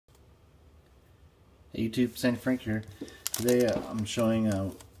Hey YouTube, Sandy Frank here. Today I'm showing,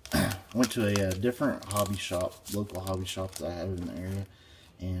 I went to a different hobby shop, local hobby shop that I have in the area,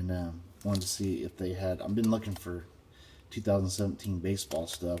 and wanted to see if they had, I've been looking for 2017 baseball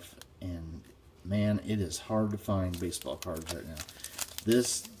stuff, and man, it is hard to find baseball cards right now.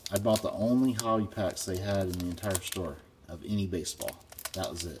 I bought the only hobby packs they had in the entire store of any baseball. That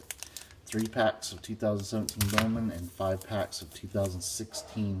was it. 3 packs of 2017 Bowman and 5 packs of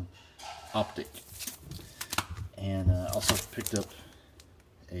 2016 Optic. And also picked up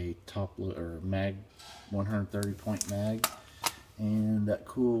a mag, 130 point mag, and that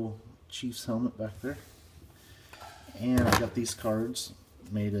cool Chiefs helmet back there. And I got these cards,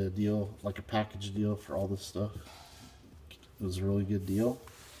 made a deal, like a package deal for all this stuff. It was a really good deal.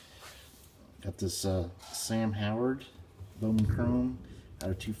 Got this Sam Howard Bowman Chrome out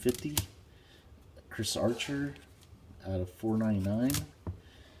of 250, Chris Archer out of 499,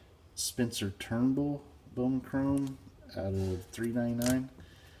 Spencer Turnbull Bowman Chrome out of 399,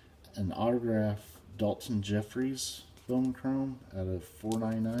 an autograph Dalton Jeffries Bowman Chrome out of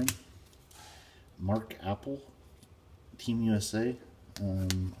 499, Mark Apple Team USA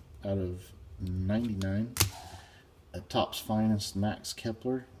out of 99, a Topps Finest Max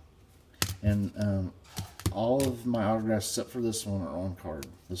Kepler, and all of my autographs except for this one are on card.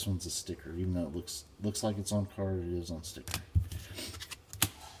 This one's a sticker, even though it looks like it's on card, it is on sticker.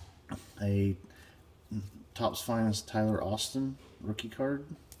 A Topps Finest Tyler Austin rookie card.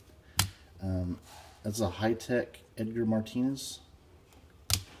 That's a high-tech Edgar Martinez.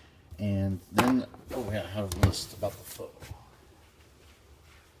 And then, oh yeah, I have a list about the foot.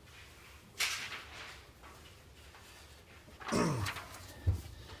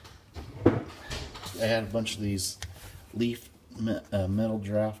 I had a bunch of these Leaf Metal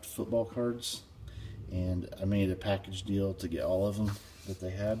Draft football cards, and I made a package deal to get all of them that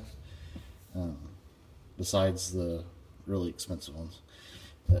they had. Besides the really expensive ones.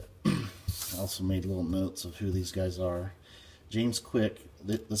 But I also made little notes of who these guys are. James Quick,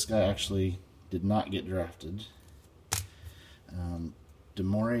 this guy actually did not get drafted.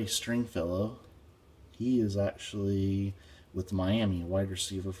 Demore Stringfellow, he is actually with Miami, a wide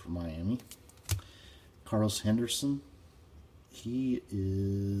receiver for Miami. Carlos Henderson, he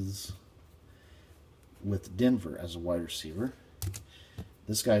is with Denver as a wide receiver.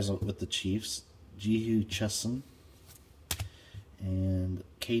 This guy's with the Chiefs. Jihu Chesson, and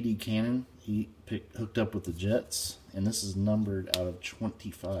KD Cannon, he hooked up with the Jets, and this is numbered out of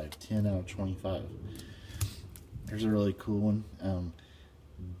 25, 10 out of 25. Here's a really cool one.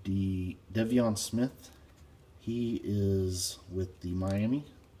 Devion Smith, he is with the Miami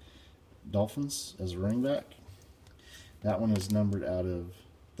Dolphins as a running back. That one is numbered out of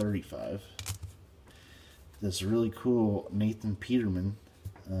 35. This really cool Nathan Peterman,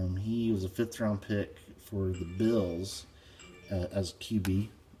 he was a 5th round pick for the Bills as QB.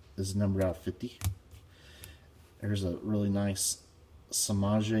 This is numbered out of 50. There's a really nice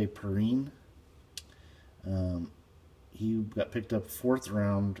Samaje Perine. He got picked up 4th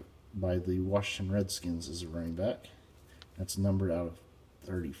round by the Washington Redskins as a running back. That's numbered out of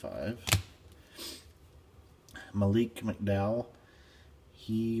 35. Malik McDowell,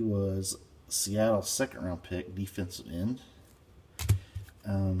 he was Seattle 2nd round pick, defensive end.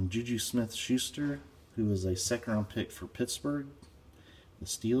 Juju Smith-Schuster, who was a 2nd round pick for Pittsburgh, the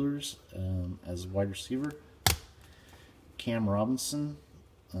Steelers, as a wide receiver. Cam Robinson,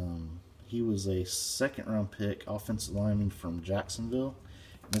 he was a 2nd round pick, offensive lineman from Jacksonville.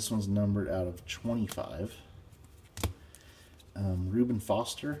 And this one's numbered out of 25. Reuben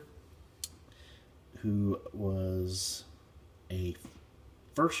Foster, who was a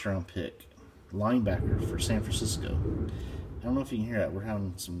 1st round pick, linebacker for San Francisco. I don't know if you can hear that. We're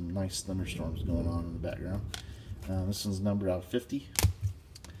having some nice thunderstorms going on in the background. This one's numbered out of 50.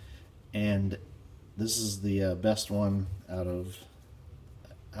 And this is the best one out of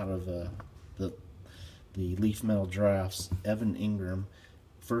the Leaf Metal Drafts. Evan Ingram,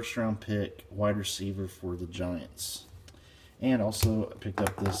 1st round pick, wide receiver for the Giants. And also I picked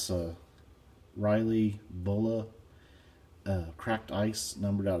up this Riley Bulla Cracked Ice,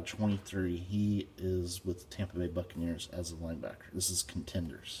 numbered out of 23. He is with the Tampa Bay Buccaneers as a linebacker. This is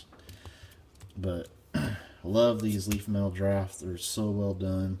Contenders. But I love these Leaf Metal Drafts. They're so well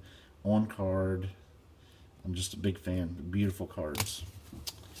done, on card. I'm just a big fan. Beautiful cards.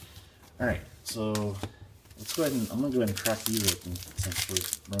 Alright, so let's go ahead and I'm going to go ahead and crack these open since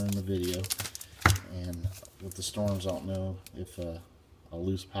we're running the video. And with the storms, I don't know if I'll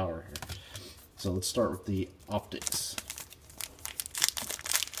lose power here. So let's start with the Optics.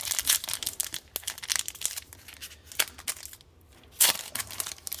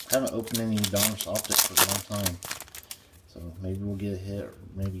 Haven't opened any Donruss Optics for a long time. So maybe we'll get a hit, or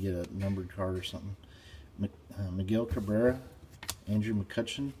maybe get a numbered card or something. Miguel Cabrera, Andrew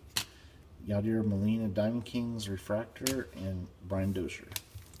McCutchen, Yadier Molina Diamond Kings Refractor, and Brian Dozier.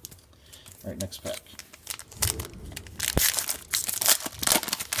 Alright, next pack.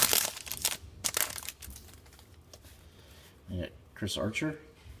 We got Chris Archer,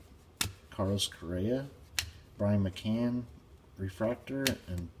 Carlos Correa, Brian McCann Refractor,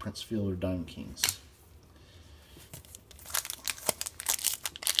 and Prince Fielder Diamond Kings.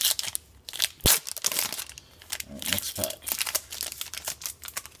 Alright, next pack.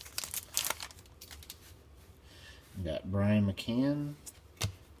 We got Brian McCann,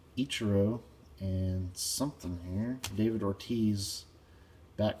 Ichiro, and something here. David Ortiz,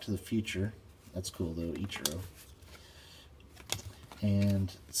 Back to the Future. That's cool though, Ichiro.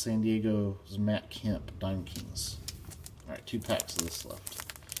 And San Diego's Matt Kemp, Diamond Kings. Alright, 2 packs of this left.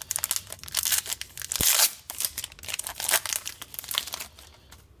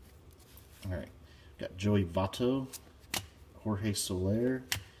 Alright, got Joey Votto, Jorge Soler,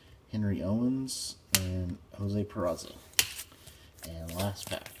 Henry Owens, and Jose Peraza. And last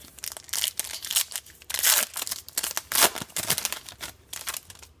pack.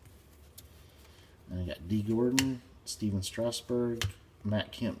 And I got D. Gordon, Steven Strasburg,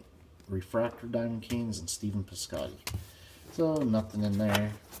 Matt Kemp Refractor Diamond Kings, and Steven Piscotty. So nothing in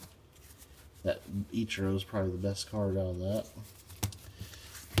there. That Ichiro is probably the best card out of that.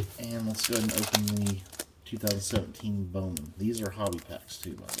 And let's go ahead and open the 2017 Bowman. These are hobby packs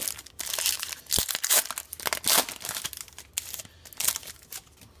too, by the way.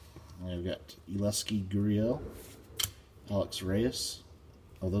 I've got Yulieski Gurriel, Alex Reyes.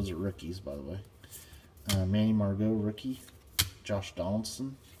 Oh, those are rookies, by the way. Manny Margot, rookie. Josh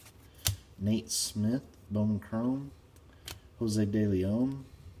Donaldson. Nate Smith, Bowman Chrome. Jose De Leon,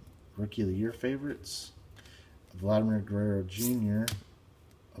 Rookie of the Year favorites. Vladimir Guerrero Jr.,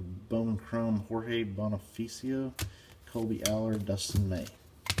 a Bowman Chrome, Jorge Bonifacio, Colby Allard, Dustin May.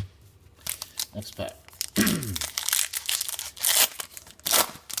 Next pack.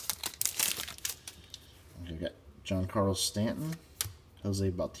 We got Giancarlo Stanton,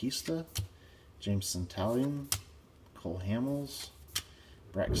 Jose Bautista, Jameson Taillon, Cole Hamels,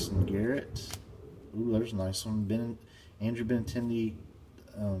 Braxton Garrett. Ooh, there's a nice one. Andrew Benintendi,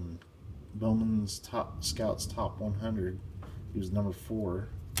 Bowman's top Scouts Top 100. He was number 4.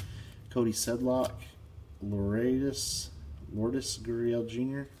 Cody Sedlock, Lourdes Gurriel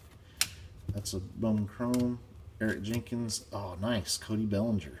Jr. That's a Bowman Chrome. Eric Jenkins. Oh, nice. Cody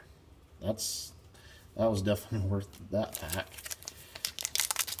Bellinger. That was definitely worth that pack.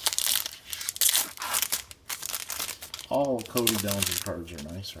 All Cody Bellinger cards are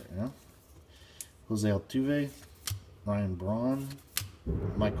nice right now. Jose Altuve, Ryan Braun,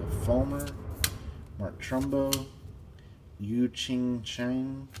 Michael Fulmer, Mark Trumbo, Yu Ching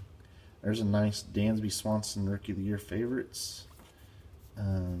Chang. There's a nice Dansby Swanson Rookie of the Year favorites.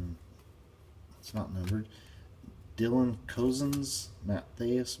 It's not numbered. Dylan Cozens, Matt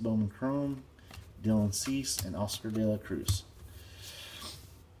Thayus, Bowman Chrome, Dylan Cease, and Oscar De La Cruz.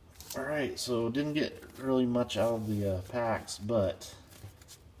 Alright, so didn't get really much out of the packs, but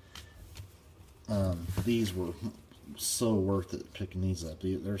these were so worth it picking these up.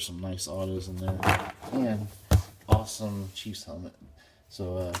 There's some nice autos in there, and awesome Chiefs helmet.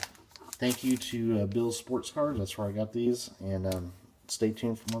 So thank you to Bill's Sports Cards. That's where I got these, and stay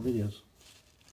tuned for more videos.